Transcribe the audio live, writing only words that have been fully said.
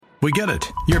We get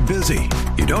it. You're busy.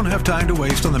 You don't have time to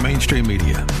waste on the mainstream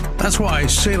media. That's why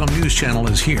Salem News Channel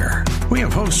is here. We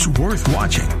have hosts worth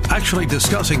watching, actually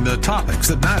discussing the topics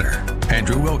that matter.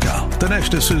 Andrew Wilkow,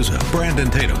 Dinesh D'Souza, Brandon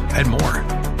Tatum, and more.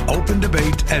 Open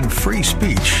debate and free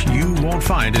speech you won't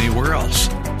find anywhere else.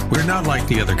 We're not like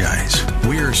the other guys.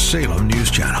 We're Salem News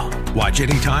Channel. Watch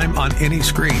anytime on any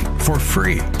screen for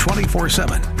free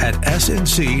 24/7 at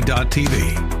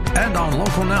snc.tv and on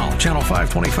Local Now, Channel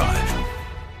 525.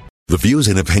 The views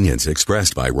and opinions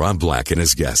expressed by Rob Black and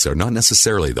his guests are not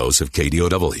necessarily those of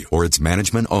KDOW or its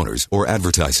management, owners, or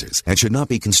advertisers and should not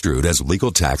be construed as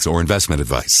legal, tax, or investment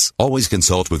advice. Always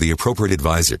consult with the appropriate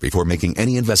advisor before making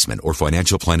any investment or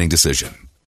financial planning decision.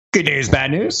 Good news,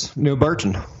 bad news. New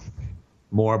Burton.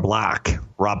 More Black.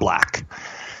 Rob Black.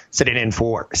 Sitting in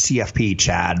for CFP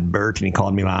Chad Burton. He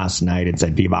called me last night and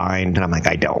said, "Do you mind?" And I'm like,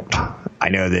 I don't. I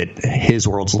know that his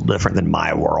world's a little different than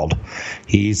my world.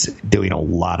 He's doing a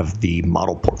lot of the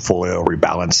model portfolio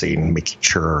rebalancing, making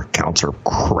sure accounts are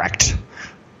correct.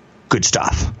 Good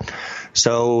stuff.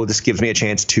 So this gives me a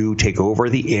chance to take over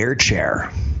the air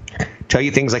chair. Tell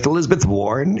you things like Elizabeth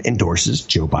Warren endorses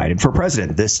Joe Biden for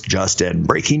president. This just in.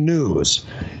 Breaking news.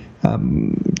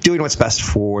 Doing what's best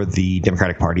for the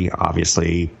Democratic Party,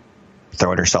 obviously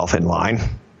throwing herself in line,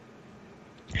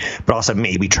 but also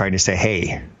maybe trying to say,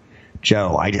 hey,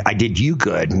 Joe, I did you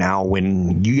good. Now,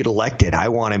 when you get elected, I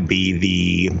want to be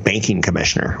the banking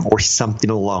commissioner or something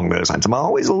along those lines. I'm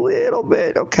always a little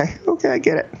bit, okay, I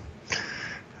get it.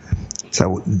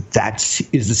 So that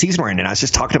is the season we're in. And I was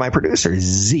just talking to my producer,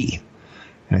 Z.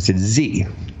 And I said, Z,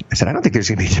 I don't think there's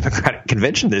going to be a Democratic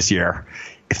convention this year.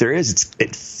 If there is,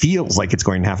 it feels like it's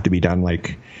going to have to be done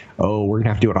like, oh, we're going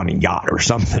to have to do it on a yacht or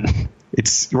something.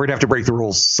 We're going to have to break the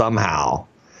rules somehow.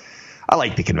 I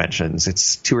like the conventions.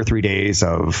 It's 2 or 3 days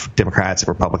of Democrats and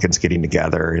Republicans getting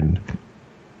together, and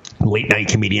late night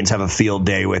comedians have a field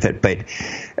day with it. But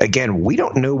again, we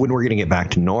don't know when we're going to get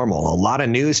back to normal. A lot of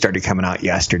news started coming out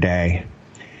yesterday,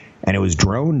 and it was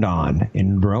droned on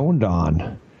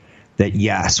that,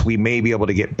 yes, we may be able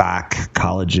to get back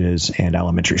colleges and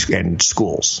elementary and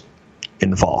schools in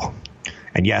the fall.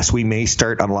 And yes, we may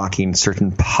start unlocking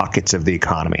certain pockets of the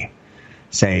economy.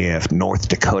 Say if North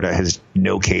Dakota has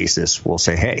no cases, we'll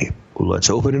say, hey, let's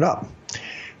open it up.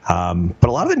 But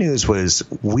a lot of the news was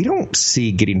we don't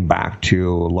see getting back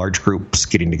to large groups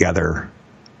getting together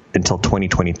until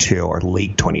 2022 or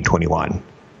late 2021,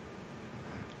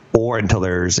 or until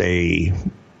there's a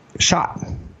shot.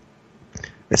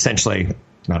 Essentially,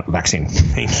 not a vaccine.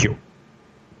 Thank you.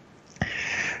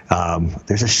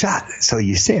 There's a shot. So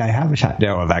you say I have a shot.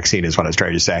 No, a vaccine is what I was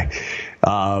trying to say.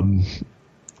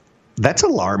 That's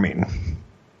alarming.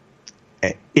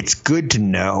 It's good to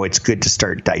know. It's good to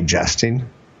start digesting.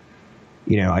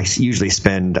 You know, I usually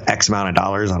spend X amount of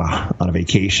dollars on a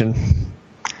vacation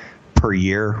per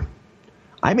year.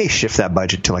 I may shift that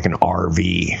budget to like an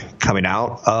RV coming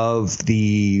out of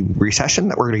the recession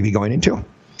that we're going to be going into,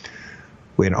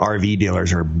 when RV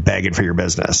dealers are begging for your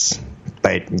business.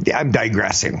 But I'm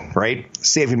digressing, right?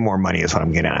 Saving more money is what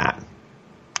I'm getting at.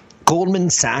 Goldman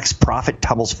Sachs profit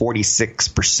tumbles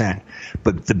 46%,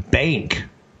 but the bank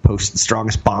posts the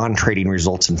strongest bond trading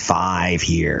results in 5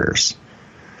 years.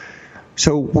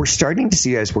 So we're starting to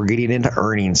see, as we're getting into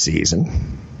earnings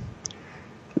season,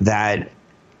 that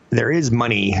there is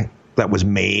money that was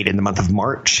made in the month of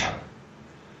March,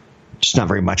 just not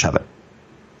very much of it.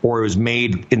 Or it was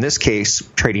made, in this case,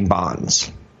 trading bonds.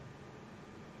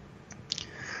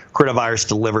 Coronavirus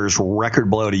delivers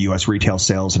record blow to U.S. retail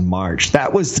sales in March.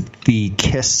 That was the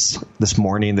kiss this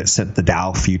morning that sent the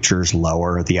Dow futures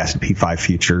lower, the S&P 500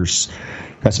 futures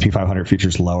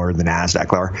lower, the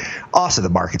NASDAQ lower. Also, the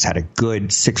markets had a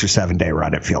good 6 or 7 day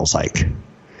run, it feels like.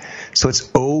 So it's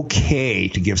okay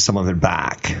to give some of it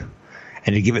back.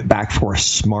 And to give it back for a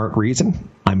smart reason,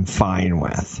 I'm fine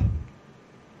with.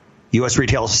 U.S.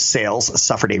 retail sales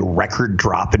suffered a record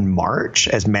drop in March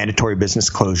as mandatory business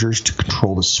closures to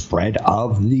control the spread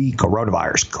of the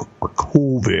coronavirus, or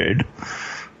COVID.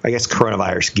 I guess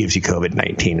coronavirus gives you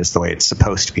COVID-19 is the way it's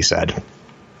supposed to be said.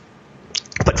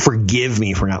 But forgive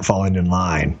me for not falling in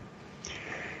line.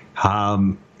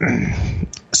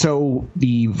 So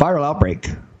the viral outbreak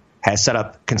has set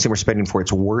up consumer spending for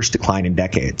its worst decline in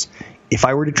decades. If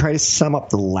I were to try to sum up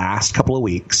the last couple of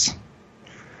weeks,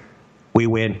 we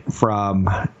went from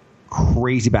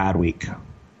crazy bad week,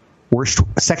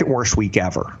 second worst week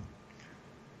ever.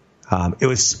 It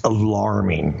was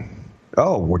alarming.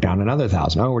 Oh, we're down another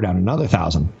 1,000. Oh, we're down another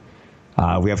 1,000.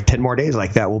 We have 10 more days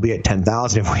like that, we'll be at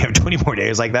 10,000. If we have 20 more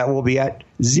days like that, we'll be at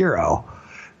 0.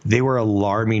 They were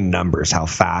alarming numbers, how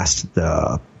fast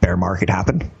the bear market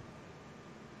happened.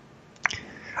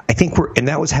 I think and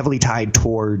that was heavily tied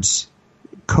towards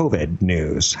COVID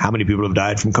news. How many people have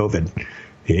died from COVID?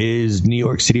 Is New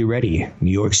York City ready?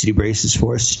 New York City braces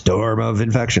for a storm of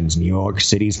infections. New York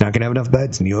City's not going to have enough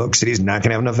beds. New York City's not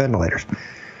going to have enough ventilators.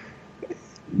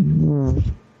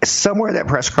 Somewhere at that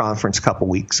press conference a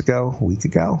week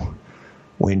ago,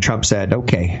 when Trump said,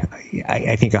 okay,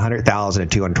 I think 100,000 and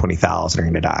 220,000 are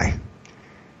going to die.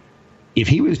 If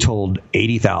he was told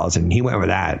 80,000, he went with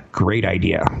that. Great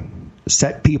idea.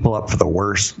 Set people up for the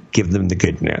worst, give them the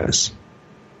good news.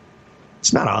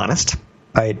 It's not honest.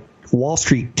 Wall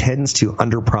Street tends to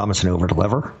underpromise and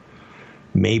overdeliver.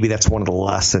 Maybe that's one of the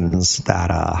lessons that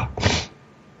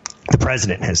the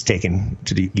president has taken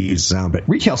to use sound. But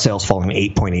retail sales falling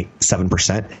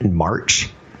 8.87% in March.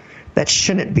 That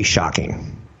shouldn't be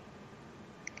shocking.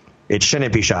 It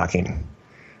shouldn't be shocking.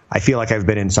 I feel like I've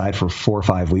been inside for 4 or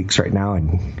 5 weeks right now,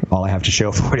 and all I have to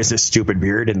show for it is this stupid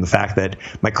beard and the fact that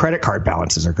my credit card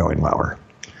balances are going lower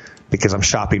because I'm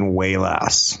shopping way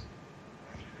less.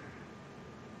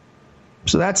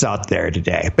 So that's out there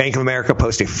today. Bank of America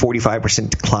posted a 45%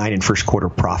 decline in first quarter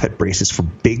profit, braces for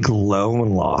big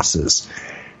loan losses.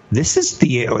 This is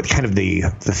the kind of the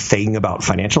thing about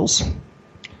financials.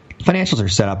 Financials are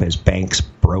set up as banks,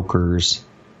 brokers,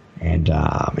 and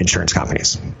insurance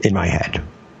companies in my head.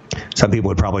 Some people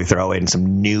would probably throw in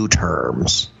some new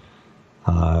terms,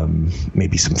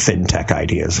 maybe some fintech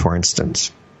ideas, for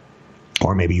instance.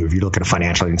 Or maybe if you look at a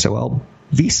financial and say, well,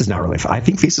 Visa's not really. I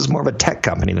think Visa's more of a tech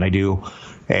company than I do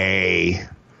a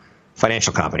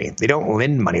financial company. They don't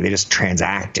lend money. They just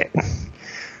transact it.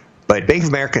 But Bank of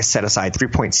America set aside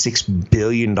 $3.6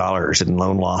 billion in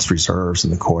loan loss reserves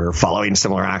in the quarter, following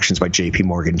similar actions by J.P.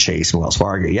 Morgan, Chase, and Wells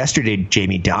Fargo. Yesterday,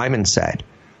 Jamie Dimon said,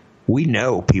 we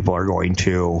know people are going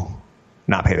to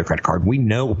not pay their credit card. We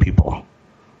know people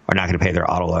are not going to pay their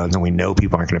auto loans, and we know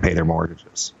people aren't going to pay their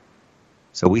mortgages.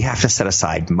 So we have to set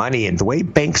aside money. And the way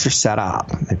banks are set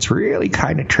up, it's really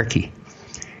kind of tricky.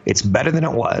 It's better than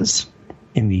it was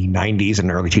in the 90s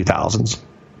and early 2000s.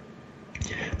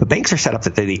 But banks are set up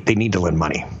that they need to lend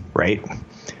money, right?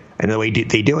 And the way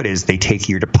they do it is they take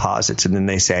your deposits and then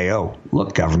they say, oh,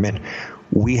 look, government,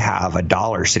 we have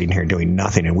 $1 sitting here doing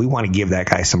nothing, and we want to give that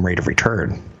guy some rate of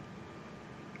return.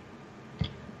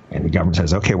 And the government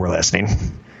says, okay, we're listening.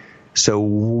 So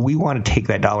we want to take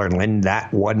that dollar and lend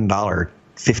that $1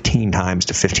 15 times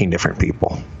to 15 different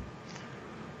people.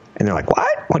 And they're like,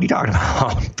 what? What are you talking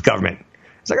about? The government.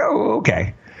 It's like, oh,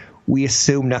 okay. We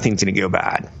assume nothing's going to go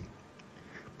bad.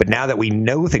 But now that we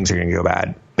know things are going to go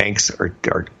bad, banks are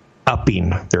upping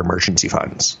their emergency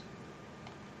funds.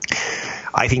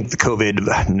 I think the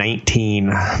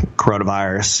COVID-19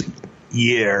 coronavirus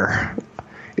year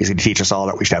is going to teach us all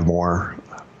that we should have more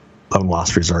loan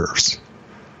loss reserves.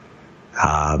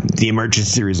 The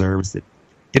emergency reserves that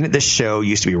didn't this show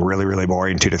used to be really, really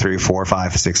boring 2 to 3, 4,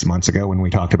 5, 6 months ago when we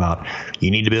talked about you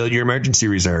need to build your emergency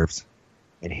reserves.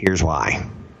 And here's why.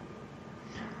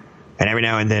 And every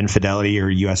now and then Fidelity or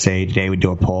USA Today would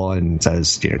do a poll and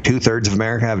says, 2/3 of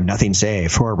America have nothing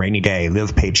saved for a rainy day,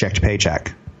 live paycheck to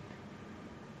paycheck.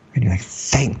 And you're like,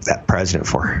 thank that president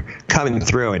for coming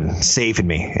through and saving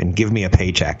me and giving me a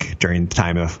paycheck during the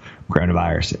time of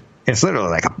coronavirus. It's literally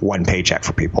like one paycheck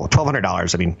for people.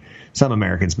 $1,200. I mean,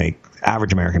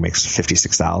 average American makes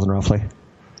 $56,000 roughly. So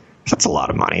that's a lot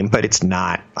of money, but it's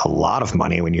not a lot of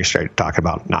money when you start talking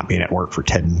about not being at work for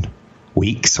 10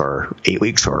 weeks or 8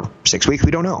 weeks or 6 weeks.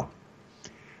 We don't know.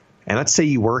 And let's say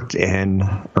you worked in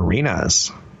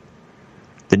arenas.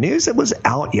 The news that was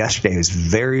out yesterday was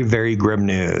very, very grim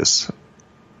news.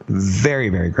 Very,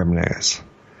 very grim news.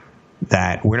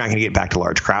 That we're not going to get back to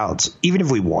large crowds, even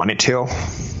if we wanted to.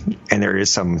 And there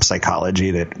is some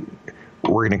psychology that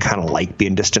we're going to kind of like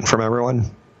being distant from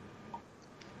everyone.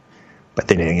 But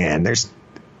then again,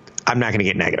 I'm not going to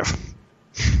get negative.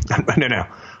 No.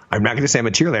 I'm not going to say I'm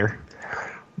a cheerleader,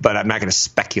 but I'm not going to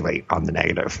speculate on the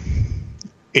negative.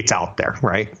 It's out there,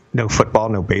 right? No football,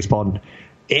 no baseball.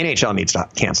 NHL needs to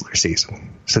cancel their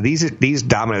season. So these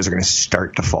dominoes are going to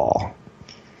start to fall.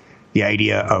 The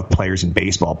idea of players in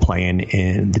baseball playing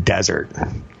in the desert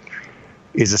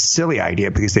is a silly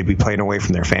idea because they'd be playing away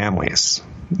from their families.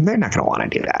 They're not going to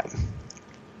want to do that.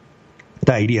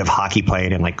 The idea of hockey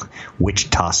playing in like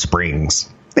Wichita Springs,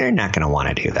 they're not going to want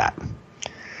to do that.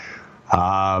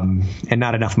 And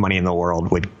not enough money in the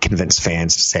world would convince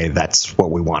fans to say that's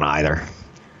what we want either.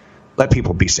 Let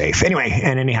people be safe. Anyway,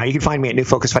 and anyhow, you can find me at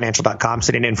newfocusfinancial.com,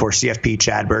 sitting in for CFP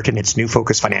Chad Burton. It's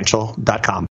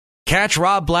newfocusfinancial.com. Catch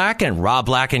Rob Black and Rob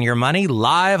Black and Your Money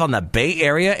live on the Bay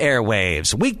Area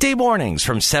airwaves, weekday mornings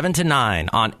from 7 to 9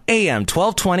 on AM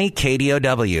 1220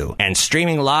 KDOW and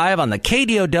streaming live on the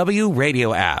KDOW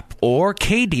radio app or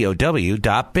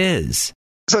KDOW.biz.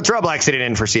 So it's Rob Black sitting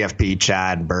in for CFP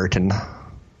Chad Burton.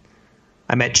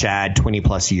 I met Chad 20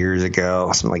 plus years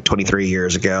ago, something like 23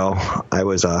 years ago. I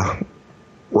was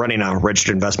running a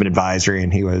registered investment advisory,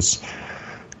 and he was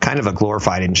kind of a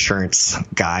glorified insurance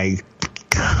guy,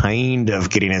 kind of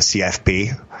getting his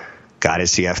CFP, got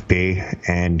his CFP,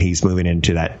 and he's moving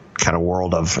into that kind of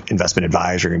world of investment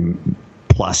advisory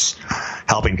plus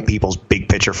helping people's big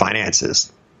picture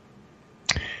finances.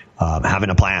 Having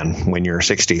a plan when you're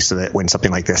 60 so that when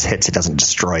something like this hits, it doesn't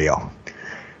destroy you.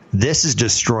 This is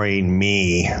destroying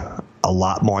me a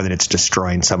lot more than it's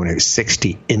destroying someone who's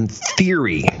 60 in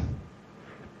theory,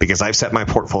 because I've set my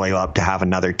portfolio up to have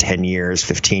another 10 years,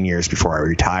 15 years before I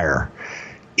retire.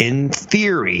 In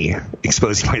theory,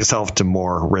 exposing myself to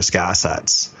more risk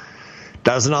assets.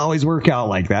 Doesn't always work out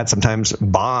like that. Sometimes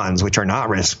bonds, which are not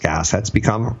risk assets,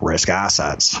 become risk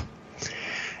assets.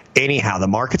 Anyhow, the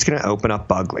market's going to open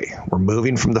up ugly. We're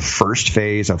moving from the first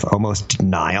phase of almost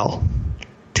denial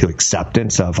to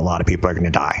acceptance of a lot of people are going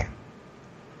to die,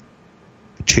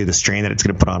 to the strain that it's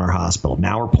going to put on our hospital.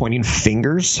 Now we're pointing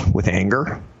fingers with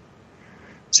anger,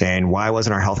 saying, why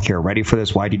wasn't our healthcare ready for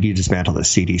this? Why did you dismantle the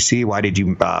CDC? Why did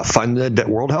you fund the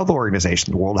World Health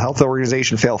Organization? The World Health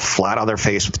Organization fell flat on their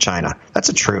face with China. That's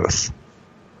the truth.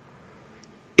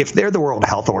 If they're the World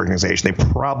Health Organization, they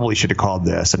probably should have called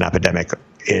this an epidemic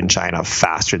in China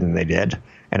faster than they did,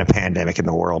 and a pandemic in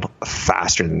the world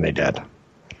faster than they did.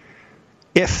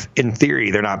 If, in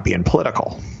theory, they're not being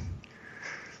political.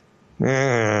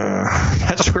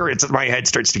 That's where my head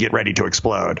starts to get ready to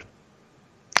explode.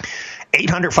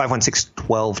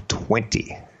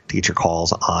 800-516-1220 to get your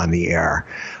calls on the air.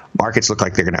 Markets look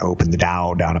like they're going to open the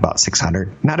Dow down about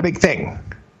 600. Not a big thing.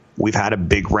 We've had a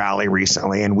big rally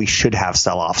recently, and we should have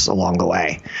sell-offs along the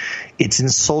way. It's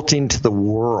insulting to the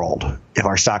world if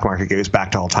our stock market goes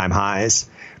back to all-time highs,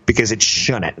 because it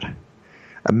shouldn't.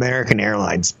 American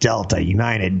Airlines, Delta,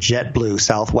 United, JetBlue,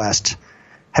 Southwest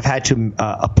have had to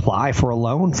apply for a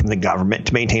loan from the government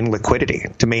to maintain liquidity,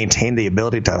 to maintain the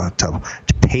ability to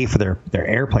pay for their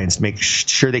airplanes, to make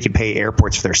sure they can pay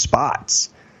airports for their spots,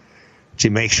 to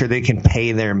make sure they can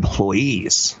pay their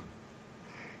employees.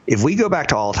 If we go back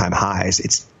to all-time highs,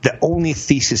 it's the only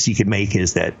thesis you could make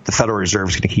is that the Federal Reserve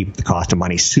is going to keep the cost of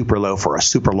money super low for a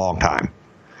super long time.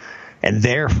 And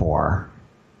therefore,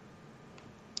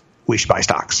 we should buy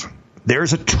stocks.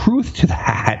 There's a truth to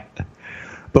that.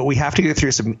 But we have to go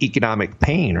through some economic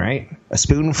pain, right? A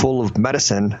spoonful of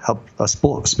medicine, a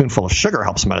spoonful of sugar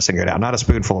helps medicine go down, not a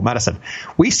spoonful of medicine.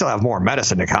 We still have more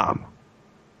medicine to come.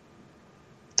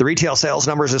 The retail sales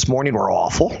numbers this morning were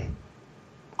awful.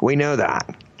 We know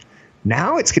that.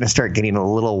 Now it's going to start getting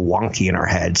a little wonky in our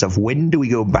heads of when do we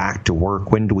go back to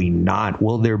work? When do we not?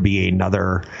 Will there be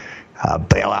another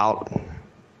bailout?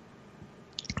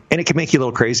 And it can make you a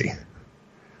little crazy.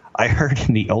 I heard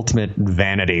in the ultimate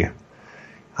vanity,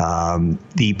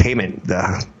 the payment,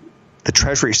 the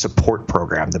Treasury support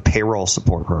program, the payroll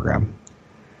support program,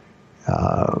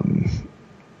 the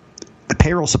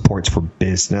payroll support's for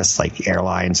business like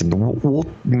airlines, and we'll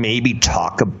maybe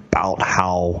talk about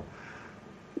how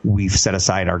we've set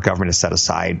aside, our government has set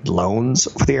aside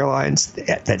loans for the airlines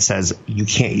that says you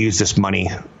can't use this money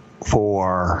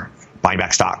for buying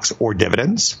back stocks or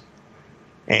dividends,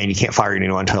 and you can't fire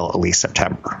anyone until at least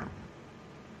September.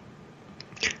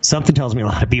 Something tells me a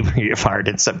lot of people are going to get fired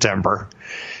in September.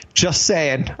 Just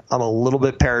saying, I'm a little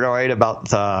bit paranoid about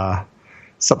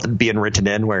something being written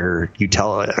in where you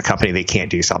tell a company they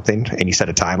can't do something and you set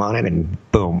a time on it and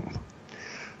boom.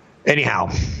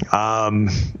 Anyhow,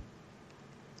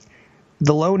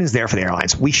 the loan is there for the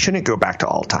airlines. We shouldn't go back to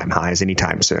all-time highs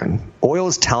anytime soon. Oil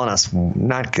is telling us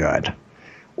not good.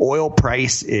 Oil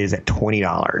price is at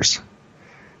 $20.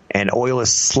 And oil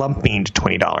is slumping to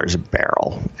 $20 a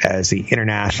barrel as the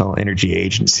International Energy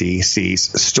Agency sees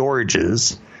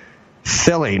storages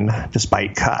filling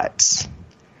despite cuts.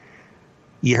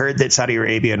 You heard that Saudi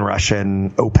Arabia and Russia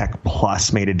and OPEC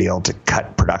Plus made a deal to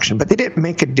cut production, but they didn't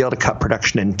make a deal to cut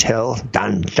production until May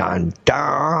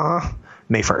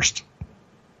 1st.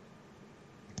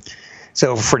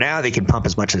 So for now, they can pump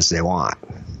as much as they want.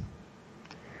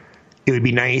 It would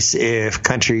be nice if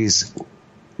countries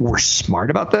were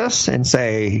smart about this and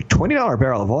say, $20 a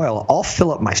barrel of oil, I'll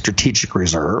fill up my strategic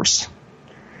reserves.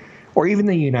 Or even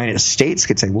the United States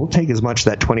could say, we'll take as much of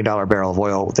that $20 barrel of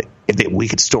oil that we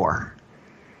could store.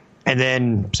 And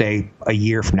then say a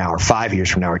year from now or 5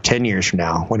 years from now or 10 years from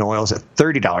now, when oil's at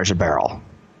 $30 a barrel,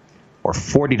 or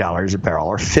 $40 a barrel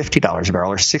or $50 a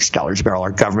barrel or $60 a barrel,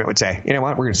 our government would say, you know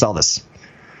what, we're going to sell this.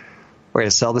 We're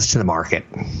going to sell this to the market.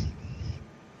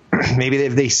 Maybe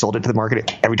if they sold it to the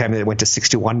market every time they went to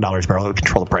 $61 a barrel, it would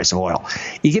control the price of oil.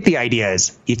 You get the idea.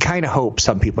 Is you kind of hope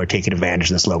some people are taking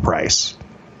advantage of this low price.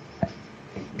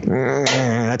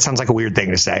 That sounds like a weird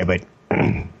thing to say, but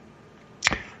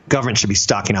government should be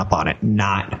stocking up on it,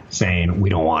 not saying we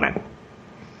don't want it.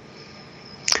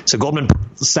 So Goldman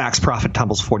Sachs profit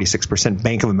tumbles 46%.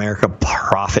 Bank of America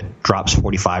profit drops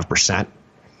 45%.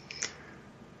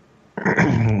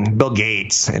 Bill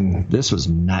Gates, and this was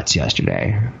nuts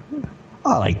yesterday.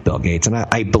 I like Bill Gates, and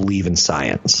I believe in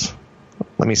science.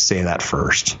 Let me say that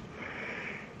first.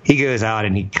 He goes out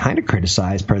and he kind of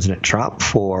criticized President Trump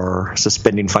for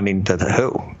suspending funding to the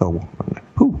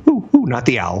WHO, not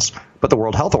the Owls, but the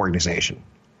World Health Organization.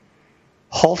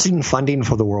 Halting funding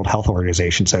for the World Health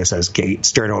Organization, so says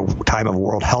Gates, during a time of a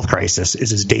world health crisis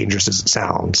is as dangerous as it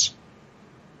sounds.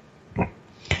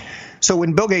 So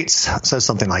when Bill Gates says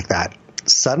something like that,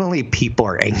 suddenly people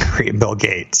are angry at Bill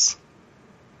Gates.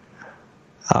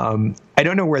 I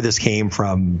don't know where this came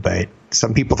from, but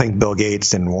some people think Bill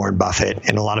Gates and Warren Buffett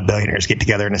and a lot of billionaires get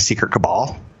together in a secret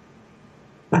cabal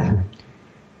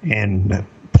and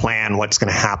plan what's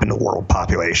going to happen to world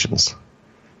populations.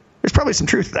 There's probably some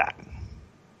truth to that.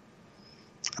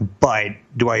 But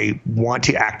do I want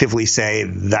to actively say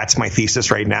that's my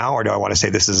thesis right now, or do I want to say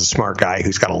this is a smart guy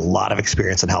who's got a lot of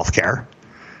experience in healthcare?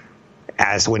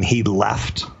 As when he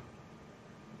left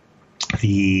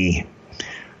the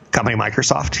company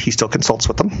Microsoft, he still consults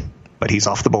with them, but he's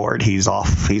off the board. He's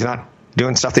off. He's not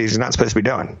doing stuff that he's not supposed to be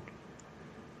doing.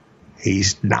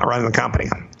 He's not running the company,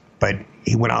 but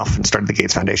he went off and started the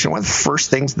Gates Foundation. One of the first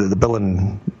things that the Bill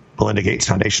and Melinda Gates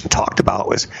Foundation talked about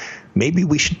was maybe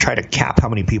we should try to cap how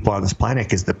many people on this planet,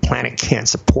 because the planet can't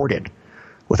support it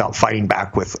without fighting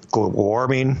back with global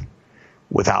warming,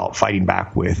 without fighting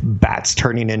back with bats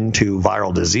turning into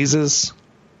viral diseases.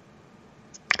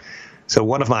 So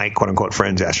one of my quote-unquote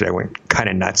friends yesterday went kind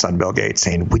of nuts on Bill Gates,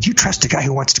 saying, would you trust a guy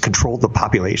who wants to control the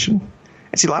population?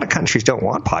 And see, a lot of countries don't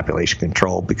want population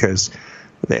control because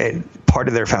part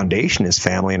of their foundation is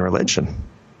family and religion.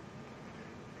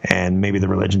 And maybe the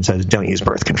religion says, don't use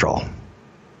birth control.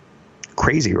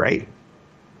 Crazy, right?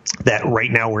 That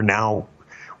right now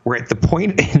we're at the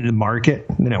point in the market,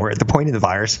 we're at the point in the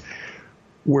virus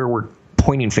where we're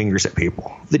pointing fingers at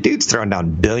people. The dude's throwing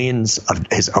down billions of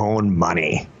his own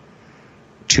money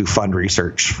to fund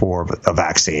research for a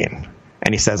vaccine.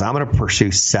 And he says, I'm going to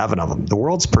pursue 7 of them. The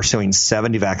world's pursuing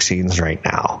 70 vaccines right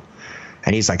now.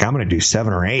 And he's like, I'm going to do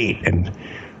 7 or 8. And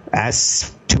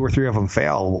as 2 or 3 of them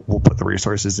fail, we'll put the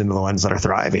resources into the ones that are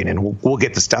thriving, and we'll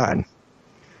get this done.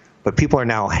 But people are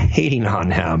now hating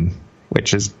on him,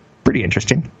 which is pretty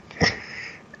interesting.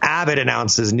 Abbott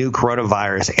announces new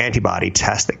coronavirus antibody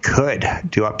test that could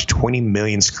do up to 20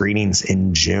 million screenings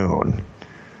in June.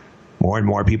 More and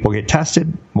more people get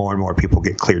tested. More and more people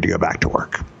get cleared to go back to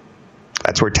work.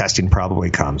 That's where testing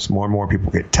probably comes. More and more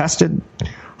people get tested.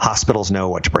 Hospitals know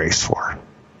what to brace for.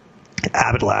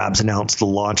 Abbott Labs announced the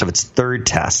launch of its 3rd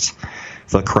test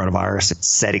for the coronavirus. It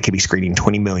said it could be screening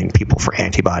 20 million people for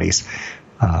antibodies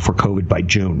for COVID by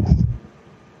June.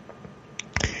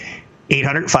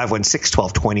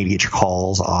 800-516-1220 to get your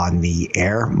calls on the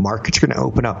air. Markets are going to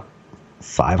open up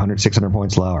 500, 600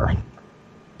 points lower.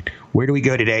 Where do we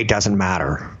go today doesn't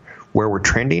matter. Where we're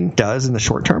trending does in the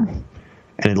short term.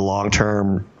 And in the long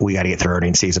term, we got to get through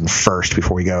earnings season first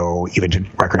before we go even to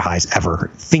record highs ever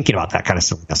thinking about that kind of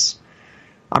silliness.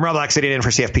 I'm Rob Black, sitting in for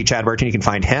CFP Chad Burton. You can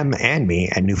find him and me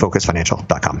at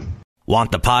newfocusfinancial.com.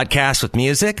 Want the podcast with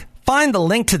music? Find the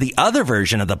link to the other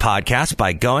version of the podcast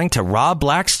by going to Rob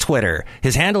Black's Twitter.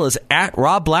 His handle is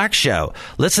 @RobBlackShow.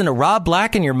 Listen to Rob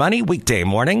Black and Your Money weekday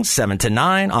mornings, 7 to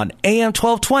 9 on AM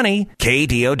 1220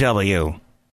 KDOW.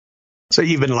 So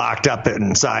you've been locked up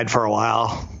inside for a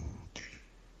while.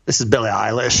 This is Billie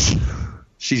Eilish.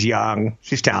 She's young.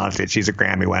 She's talented. She's a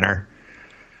Grammy winner.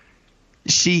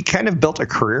 She kind of built a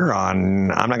career on,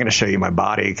 I'm not going to show you my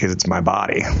body because it's my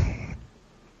body.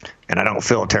 And I don't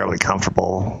feel terribly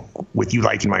comfortable with you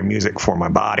liking my music for my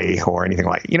body or anything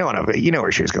like, you know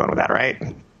where she was going with that,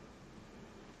 right?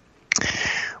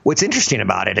 What's interesting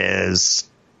about it is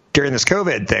during this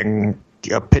COVID thing,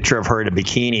 a picture of her in a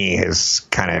bikini has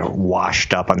kind of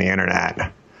washed up on the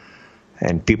internet.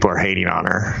 And people are hating on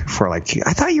her for like,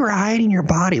 I thought you were hiding your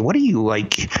body. What are you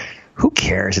like? Who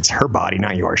cares? It's her body,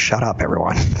 not yours. Shut up,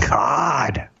 everyone.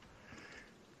 God.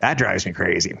 That drives me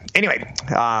crazy. Anyway,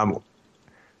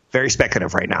 very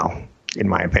speculative right now, in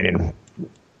my opinion.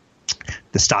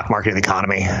 The stock market and the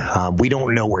economy, we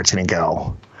don't know where it's going to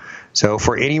go. So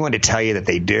for anyone to tell you that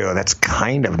they do, that's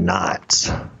kind of nuts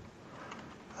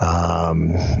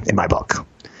in my book.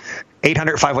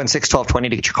 800-516-1220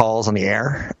 to get your calls on the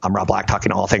air. I'm Rob Black,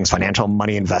 talking all things financial,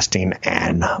 money, investing,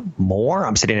 and more.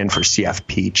 I'm sitting in for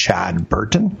CFP Chad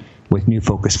Burton with New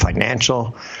Focus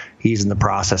Financial. He's in the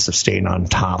process of staying on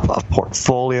top of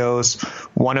portfolios.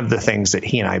 One of the things that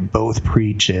he and I both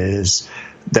preach is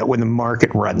that when the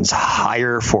market runs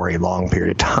higher for a long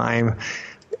period of time,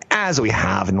 as we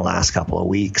have in the last couple of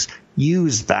weeks,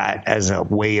 use that as a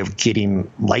way of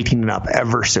lightening up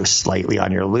ever so slightly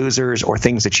on your losers, or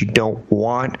things that you don't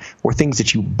want, or things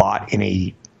that you bought in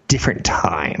a different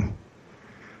time.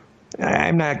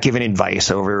 I'm not giving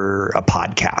advice over a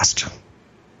podcast.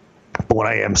 But what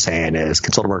I am saying is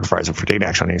consult a market advisor for taking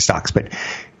action on any stocks, but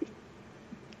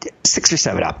 6 or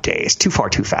 7 up days, too far,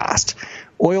 too fast.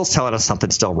 Oil's telling us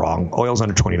something's still wrong. Oil's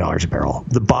under $20 a barrel.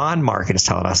 The bond market is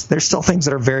telling us there's still things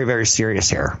that are very, very serious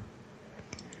here.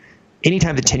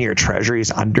 Anytime the 10-year treasury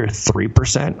is under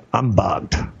 3%, I'm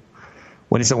bugged.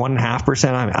 When it's at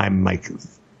 1.5%, I'm like,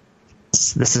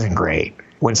 this isn't great.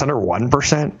 When it's under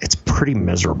 1%, it's pretty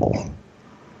miserable.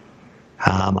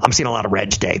 I'm seeing a lot of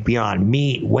red today. Beyond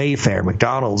Meat, Wayfair,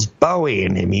 McDonald's,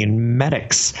 Boeing, Immune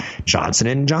Medics,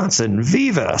 Johnson & Johnson,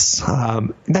 Vivus.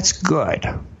 That's good.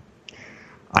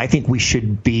 I think we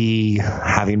should be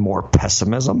having more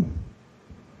pessimism,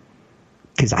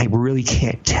 because I really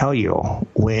can't tell you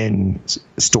when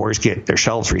stores get their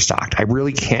shelves restocked. I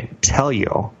really can't tell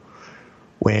you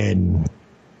when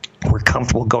we're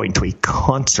comfortable going to a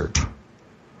concert.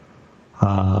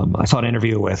 I saw an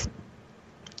interview with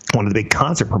one of the big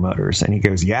concert promoters, and he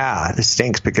goes, yeah, this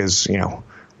stinks because,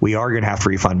 we are going to have to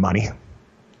refund money.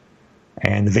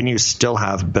 And the venues still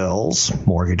have bills,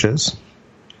 mortgages.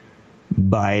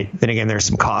 But then again, there's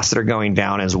some costs that are going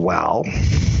down as well.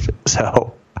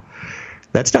 So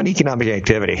that's not economic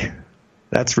activity.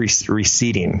 That's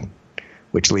receding,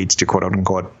 which leads to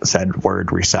quote-unquote said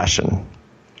word recession.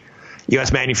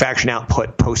 U.S. manufacturing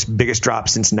output posts biggest drop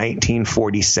since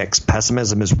 1946.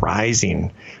 Pessimism is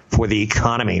rising for the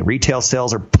economy. Retail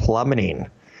sales are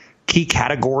plummeting. Key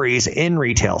categories in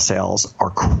retail sales are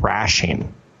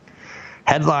crashing.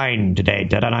 Headline today,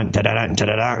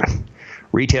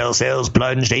 retail sales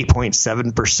plunged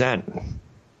 8.7%.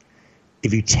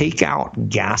 If you take out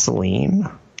gasoline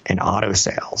and auto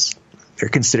sales, they're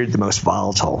considered the most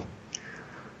volatile.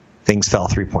 Things fell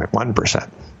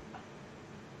 3.1%.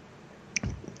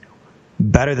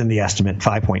 Better than the estimate,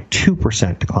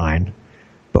 5.2% decline,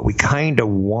 but we kind of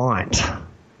want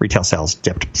retail sales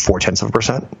dipped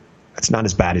 0.4%. That's not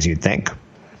as bad as you'd think.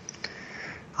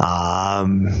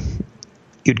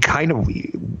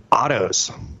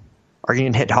 Autos are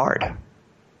getting hit hard.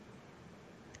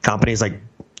 Companies like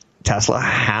Tesla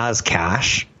has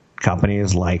cash.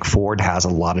 Companies like Ford has a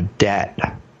lot of debt.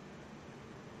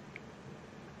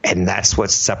 And that's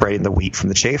what's separating the wheat from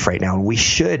the chaff right now. And we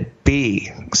should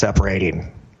be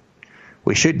separating.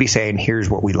 We should be saying, here's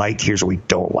what we like, here's what we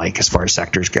don't like as far as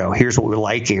sectors go. Here's what we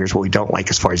like, here's what we don't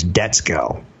like as far as debts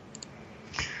go.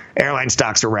 Airline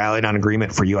stocks are rallying on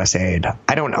agreement for USAID.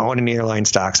 I don't own any airline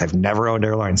stocks. I've never owned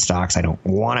airline stocks. I don't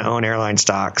want to own airline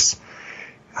stocks.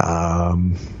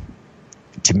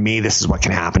 To me, this is what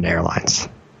can happen to airlines.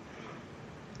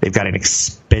 They've got an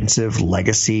expensive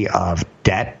legacy of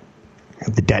debt,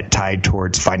 the debt tied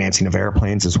towards financing of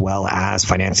airplanes as well as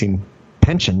financing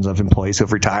pensions of employees who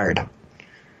have retired.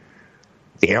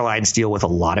 The airlines deal with a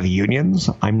lot of unions.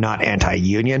 I'm not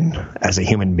anti-union as a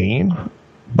human being,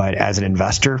 but as an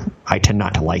investor, I tend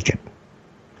not to like it.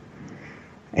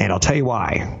 And I'll tell you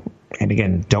why. And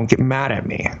again, don't get mad at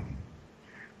me.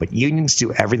 But unions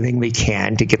do everything they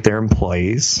can to get their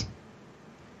employees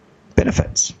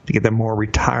benefits, to get them more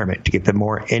retirement, to get them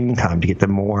more income, to get them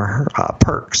more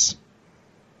perks.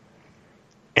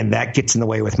 And that gets in the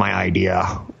way with my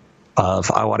idea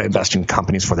of I want to invest in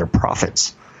companies for their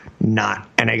profits. And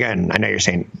again, I know you're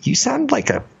saying, you sound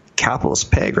like a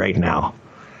capitalist pig right now.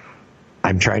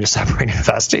 I'm trying to separate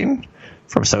investing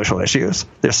from social issues.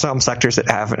 There's some sectors that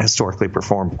haven't historically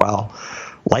performed well,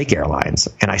 like airlines,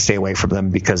 and I stay away from them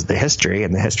because of the history,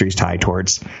 and the history is tied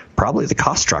towards probably the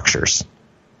cost structures.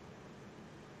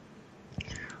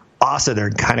 Also, they're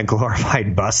kind of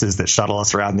glorified buses that shuttle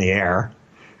us around the air,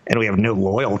 and we have no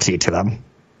loyalty to them.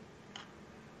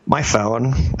 My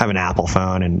phone, I have an Apple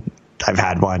phone, and I've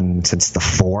had one since the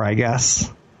 4, I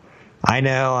guess. I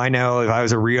know. If I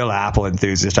was a real Apple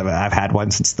enthusiast, I've had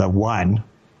one since the 1.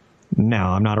 No,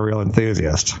 I'm not a real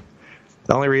enthusiast.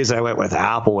 The only reason I went with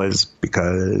Apple was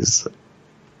because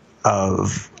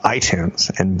of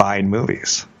iTunes and buying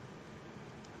movies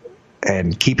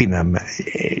and keeping them.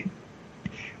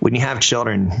 When you have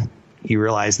children, you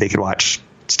realize they could watch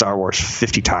Star Wars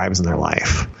 50 times in their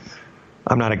life.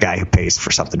 I'm not a guy who pays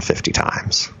for something 50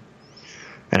 times.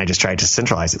 And I just tried to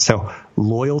centralize it. So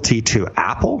loyalty to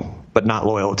Apple, but not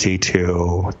loyalty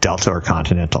to Delta or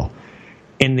Continental.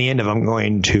 In the end, if I'm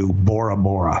going to Bora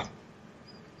Bora,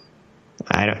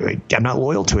 I'm not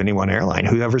loyal to any one airline.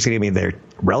 Whoever's going to give me their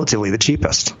relatively the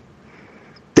cheapest.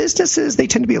 Businesses, they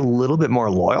tend to be a little bit more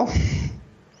loyal,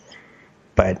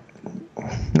 but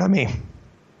not me.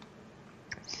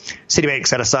 Citibank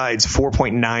set aside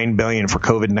 $4.9 billion for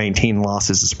COVID-19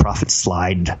 losses as profits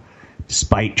slide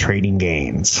despite trading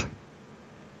gains.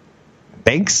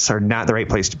 Banks are not the right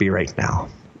place to be right now.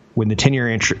 When the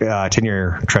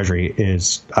 10-year Treasury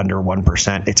is under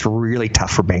 1%, it's really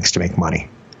tough for banks to make money.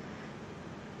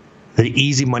 The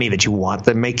easy money that you want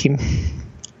them making,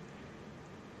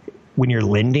 when you're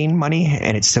lending money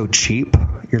and it's so cheap,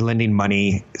 you're lending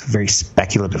money very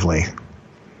speculatively.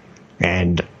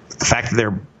 And the fact that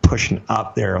they're pushing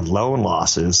up their loan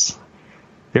losses,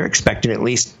 they're expecting at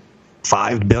least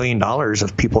 $5 billion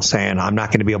of people saying, I'm not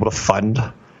going to be able to fund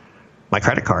my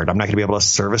credit card. I'm not going to be able to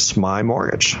service my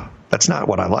mortgage. That's not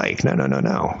what I like. No.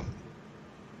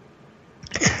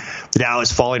 The Dow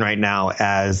is falling right now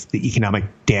as the economic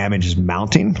damage is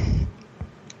mounting,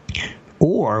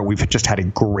 or we've just had a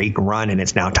great run and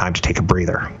it's now time to take a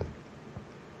breather.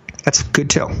 That's good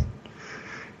too.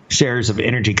 Shares of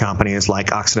energy companies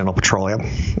like Occidental Petroleum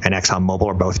and ExxonMobil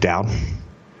are both down.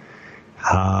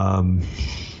 I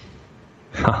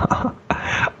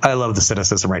love the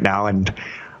cynicism right now. And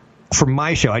for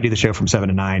my show, I do the show from 7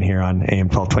 to 9 here on AM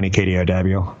 1220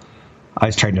 KDOW. I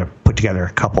was trying to put together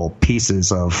a couple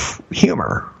pieces of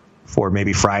humor for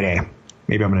maybe Friday.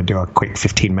 Maybe I'm going to do a quick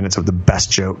 15 minutes of the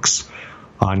best jokes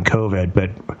on COVID.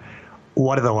 But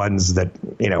one of the ones that,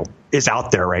 is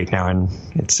out there right now, and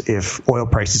it's if oil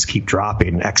prices keep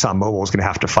dropping, ExxonMobil is going to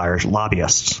have to fire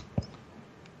lobbyists.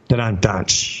 Dun-dun-dun.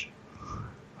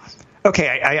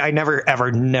 Okay, I never,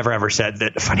 ever said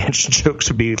that financial jokes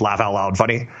would be laugh out loud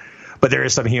funny, but there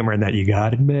is some humor in that, you got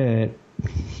to admit.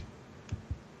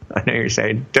 I know you're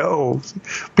saying, no,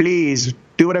 please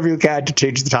do whatever you can to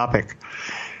change the topic.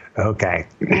 Okay.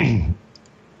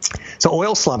 So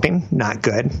oil slumping, not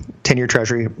good. 10-year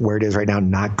Treasury, where it is right now,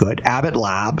 not good. Abbott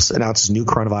Labs announces new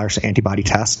coronavirus antibody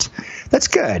test. That's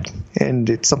good. And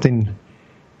it's something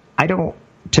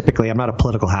I'm not a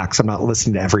political hack, so I'm not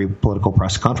listening to every political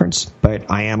press conference,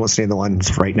 but I am listening to the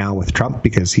ones right now with Trump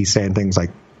because he's saying things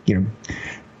like,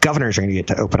 governors are going to get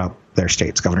to open up their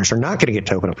states. Governors are not going to get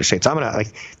to open up their states.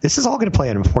 This is all going to play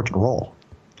an important role.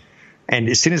 And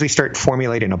as soon as we start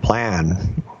formulating a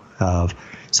plan of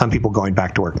some people going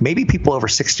back to work, maybe people over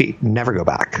 60 never go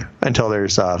back until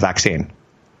there's a vaccine.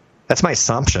 That's my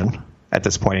assumption at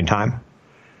this point in time.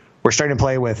 We're starting to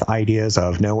play with ideas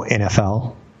of no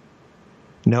NFL,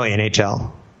 no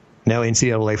NHL, no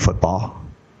NCAA football,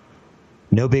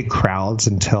 no big crowds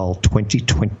until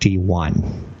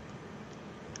 2021.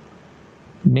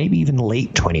 Maybe even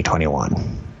late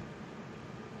 2021.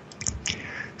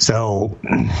 So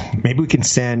maybe we can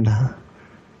send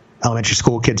elementary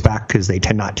school kids back because they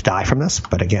tend not to die from this.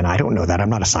 But again, I don't know that.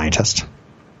 I'm not a scientist.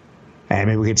 And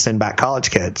maybe we could send back college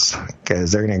kids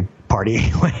because they're going to party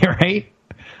anyway, right?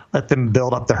 Let them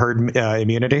build up the herd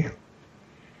immunity.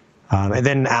 And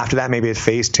then after that, maybe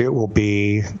phase 2 will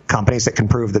be companies that can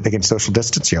prove that they can social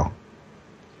distance you.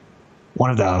 One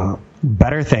of the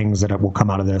better things that will come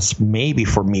out of this, maybe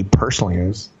for me personally,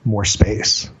 is more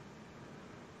space.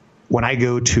 When I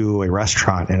go to a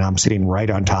restaurant and I'm sitting right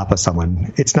on top of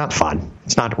someone, it's not fun.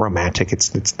 It's not romantic.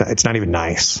 It's not even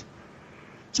nice.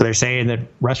 So they're saying that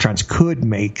restaurants could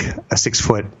make a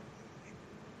 6-foot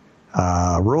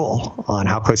rule on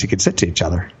how close you can sit to each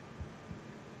other.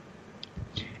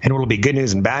 And what will be good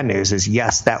news and bad news is,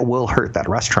 yes, that will hurt that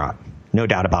restaurant. No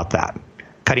doubt about that.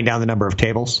 Cutting down the number of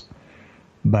tables.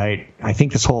 But I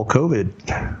think this whole COVID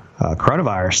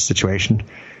coronavirus situation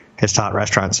has taught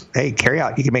restaurants, hey, carry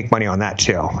out, you can make money on that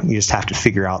too. You just have to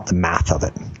figure out the math of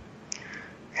it.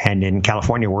 And in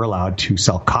California, we're allowed to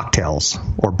sell cocktails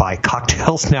or buy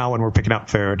cocktails now when we're picking up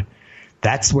food.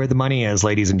 That's where the money is,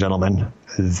 ladies and gentlemen.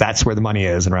 That's where the money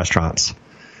is in restaurants.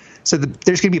 So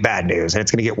there's going to be bad news, and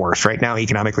it's going to get worse right now,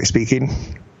 economically speaking.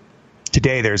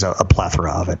 Today, there's a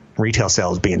plethora of it, retail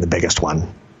sales being the biggest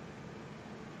one.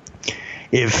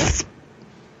 If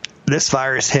this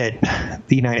virus hit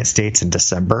the United States in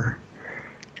December,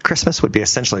 Christmas would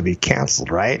essentially be canceled,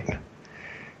 right?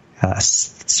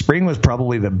 Spring was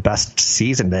probably the best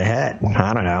season to hit.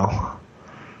 I don't know.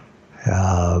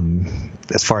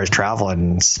 As far as travel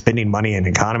and spending money in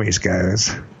economies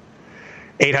goes.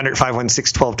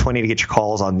 800-516-1220 to get your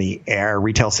calls on the air.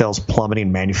 Retail sales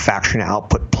plummeting, manufacturing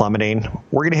output plummeting.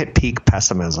 We're going to hit peak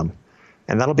pessimism,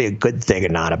 and that'll be a good thing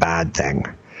and not a bad thing.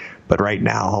 But right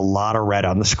now, a lot of red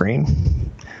on the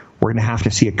screen. We're going to have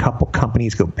to see a couple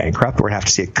companies go bankrupt. We're going to have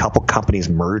to see a couple companies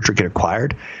merge or get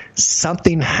acquired.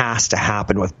 Something has to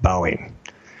happen with Boeing.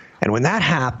 And when that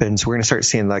happens, we're going to start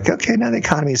seeing like, okay, now the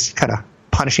economy is kind of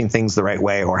punishing things the right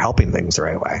way or helping things the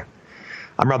right way.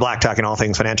 I'm Rob Black, talking all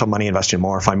things financial, money, investing, and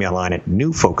more. Find me online at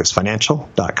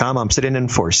newfocusfinancial.com. I'm sitting in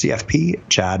for CFP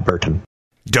Chad Burton.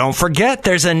 Don't forget,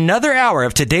 there's another hour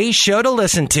of today's show to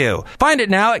listen to. Find it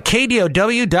now at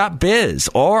KDOW.biz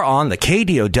or on the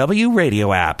KDOW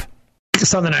radio app.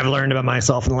 Something I've learned about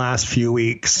myself in the last few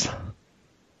weeks. I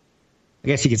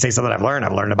guess you could say something I've learned.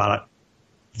 I've learned about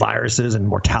viruses and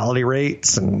mortality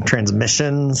rates and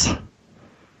transmissions,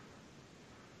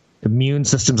 immune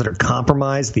systems that are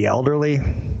compromised, the elderly.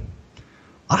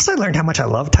 Also, I learned how much I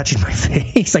love touching my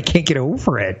face. I can't get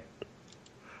over it.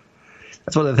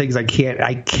 That's one of the things I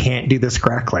can't do this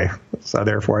correctly. So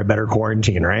therefore, I better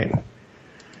quarantine, right?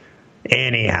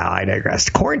 Anyhow, I digress.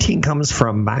 Quarantine comes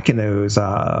from back in those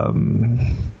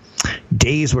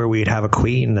days where we'd have a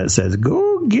queen that says,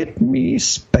 "Go get me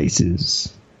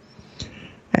spices."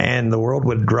 And the world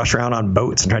would rush around on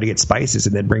boats and try to get spices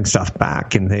and then bring stuff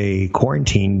back. And they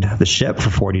quarantined the ship for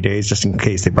 40 days just in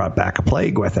case they brought back a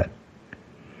plague with it.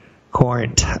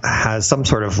 Quarant has some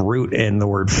sort of root in the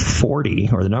word 40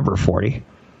 or the number 40.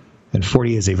 And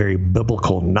 40 is a very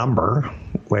biblical number,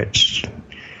 which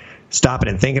stopping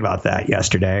and thinking about that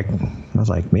yesterday, I was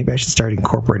like, maybe I should start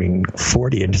incorporating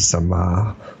 40 into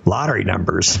some lottery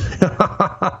numbers.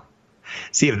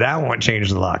 See if that won't change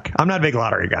the luck. I'm not a big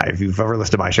lottery guy. If you've ever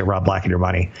listened to my show, Rob Black and Your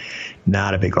Money,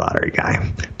 not a big lottery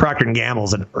guy. Procter &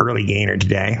 Gamble's an early gainer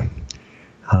today.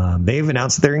 They've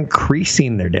announced that they're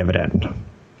increasing their dividend.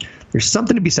 There's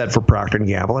something to be said for Procter &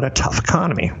 Gamble in a tough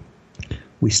economy.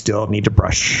 We still need to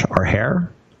brush our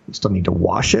hair. We still need to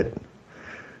wash it.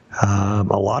 A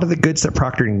lot of the goods that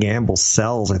Procter & Gamble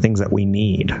sells are things that we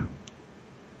need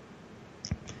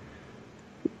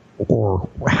or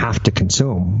have to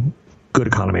consume, good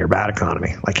economy or bad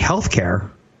economy. Like healthcare,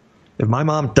 if my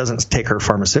mom doesn't take her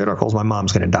pharmaceuticals, my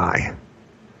mom's going to die.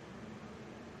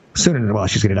 Sooner than well,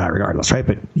 she's going to die regardless, right?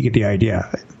 But you get the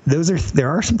idea. There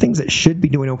are some things that should be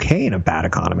doing okay in a bad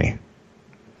economy.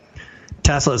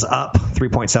 Tesla's up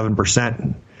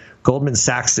 3.7%. Goldman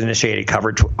Sachs initiated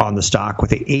coverage on the stock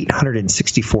with an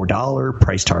 $864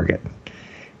 price target,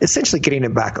 essentially getting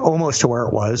it back almost to where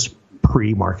it was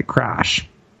pre-market crash.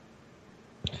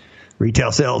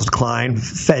 Retail sales declined.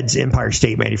 Fed's Empire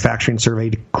State Manufacturing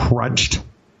Survey crunched,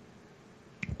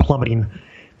 plummeting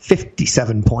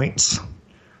 57 points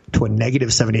to a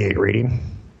negative 78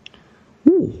 rating.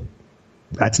 Ooh,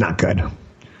 that's not good.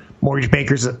 Mortgage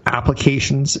bankers'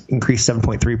 applications increased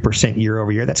 7.3% year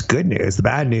over year. That's good news. The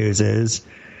bad news is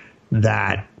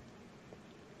that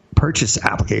purchase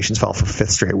applications fell for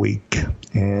fifth straight week.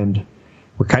 And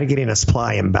we're kind of getting a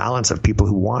supply imbalance of people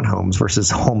who want homes versus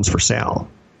homes for sale.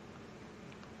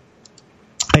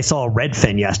 I saw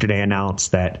Redfin yesterday announce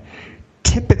that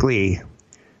typically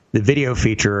the video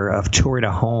feature of touring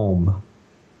a home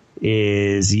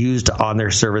is used on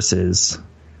their services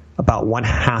about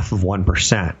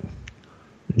 0.5%.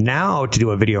 Now, to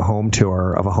do a video home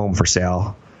tour of a home for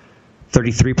sale,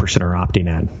 33% are opting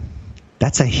in.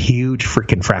 That's a huge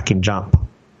freaking fracking jump.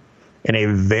 In a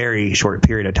very short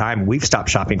period of time, we've stopped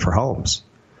shopping for homes.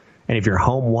 And if your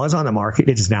home was on the market,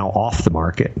 it is now off the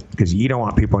market because you don't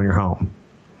want people in your home.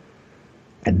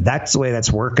 And that's the way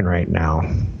that's working right now.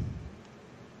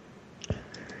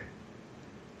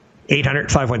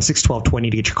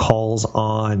 800-516-1220 to get your calls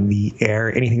on the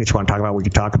air. Anything that you want to talk about, we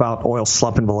could talk about. Oil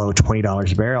slumping below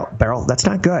 $20 a barrel. That's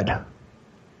not good.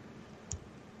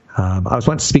 I was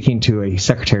once speaking to a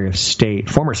Secretary of State,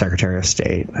 former Secretary of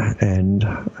State, and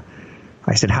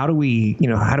I said, how do we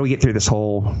get through this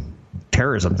whole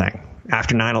terrorism thing?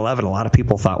 After 9/11, a lot of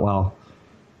people thought, well,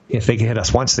 if they can hit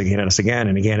us once, they can hit us again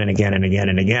and again and again and again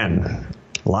and again.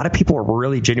 A lot of people were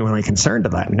really genuinely concerned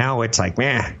of that. Now it's like,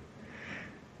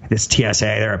 this TSA,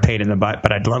 they're a pain in the butt,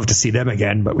 but I'd love to see them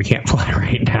again, but we can't fly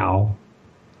right now.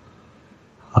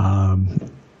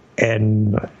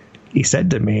 And he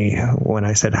said to me when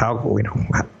I said, how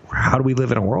do we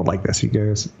live in a world like this? He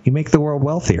goes, you make the world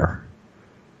wealthier.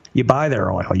 You buy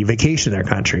their oil. You vacation their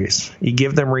countries. You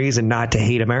give them reason not to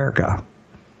hate America.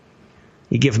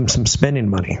 You give them some spending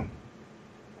money,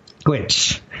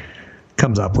 which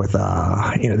comes up with,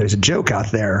 there's a joke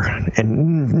out there,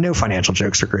 and no financial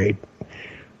jokes are great.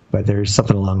 But there's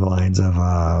something along the lines of,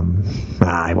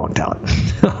 I won't tell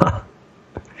it.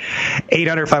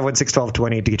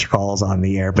 800-516-1220 to get your calls on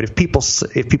the air. But if people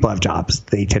have jobs,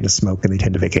 they tend to smoke and they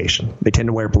tend to vacation. They tend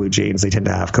to wear blue jeans. They tend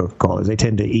to have Coca-Cola. They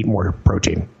tend to eat more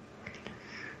protein.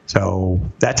 So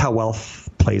that's how wealth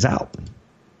plays out.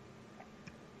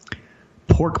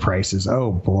 Pork prices.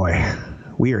 Oh, boy.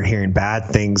 We are hearing bad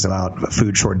things about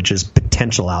food shortages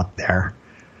potential out there.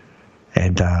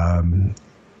 And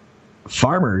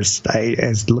farmers, I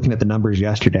was looking at the numbers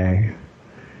yesterday.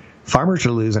 Farmers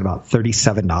are losing about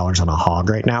 $37 on a hog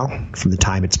right now from the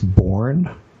time it's born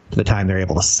to the time they're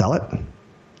able to sell it.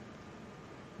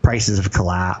 Prices have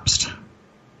collapsed.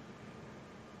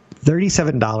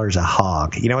 $37 a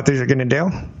hog. You know what they're going to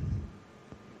do?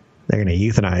 They're going to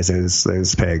euthanize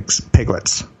those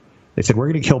piglets. They said,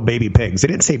 we're going to kill baby pigs. They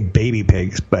didn't say baby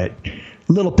pigs, but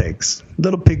little pigs.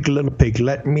 Little pig,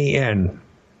 let me in.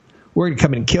 We're going to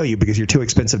come in and kill you because you're too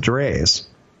expensive to raise.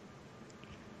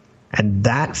 And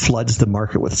that floods the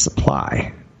market with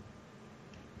supply.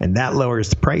 And that lowers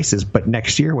the prices. But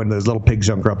next year, when those little pigs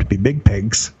don't grow up to be big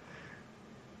pigs,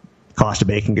 cost of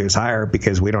bacon goes higher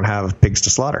because we don't have pigs to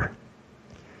slaughter.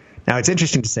 Now, it's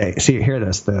interesting to hear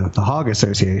this. The Hog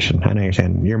Association, I know you're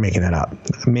saying you're making that up.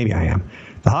 Maybe I am.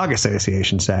 The Hog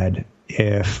Association said,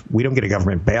 if we don't get a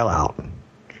government bailout,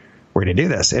 we're going to do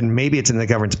this. And maybe it's in the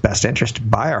government's best interest to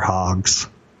buy our hogs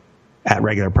at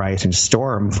regular price and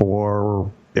store them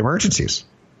for emergencies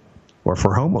or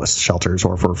for homeless shelters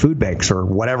or for food banks or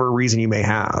whatever reason you may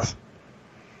have.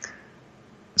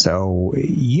 So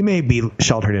you may be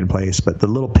sheltered in place, but the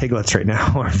little piglets right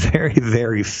now are very,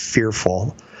 very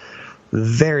fearful.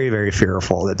 Very, very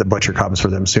fearful that the butcher comes for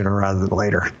them sooner rather than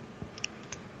later.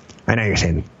 I know you're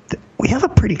saying, we have a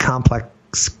pretty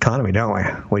complex economy, don't we?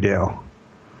 We do.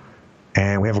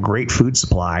 And we have a great food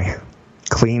supply,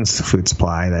 clean food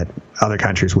supply that other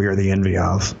countries, we are the envy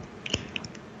of.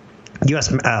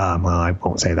 U.S., well, I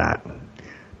won't say that.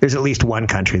 There's at least one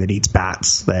country that eats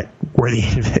bats that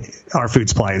our food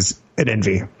supply is an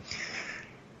envy.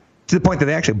 To the point that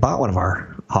they actually bought one of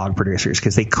our hog producers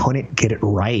because they couldn't get it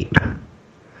right.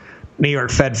 New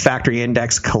York Fed factory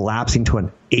index collapsing to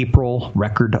an April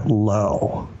record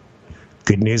low.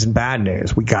 Good news and bad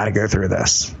news. We got to go through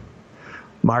this.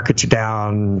 Markets are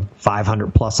down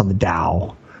 500 plus on the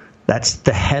Dow. That's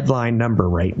the headline number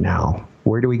right now.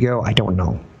 Where do we go? I don't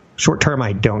know. Short term,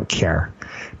 I don't care.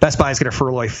 Best Buy is going to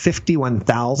furlough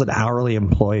 51,000 hourly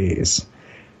employees.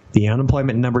 The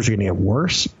unemployment numbers are going to get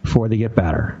worse before they get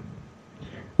better.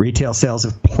 Retail sales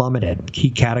have plummeted. Key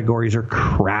categories are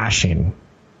crashing.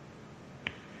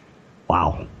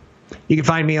 Wow. You can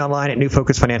find me online at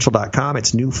newfocusfinancial.com.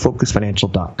 It's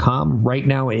newfocusfinancial.com. Right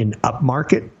now in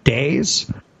upmarket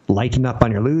days, lighten up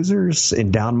on your losers.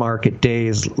 In down market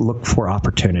days, look for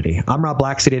opportunity. I'm Rob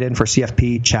Black, sitting in for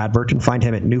CFP Chad Burton. Find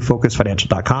him at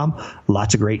newfocusfinancial.com.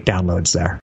 Lots of great downloads there.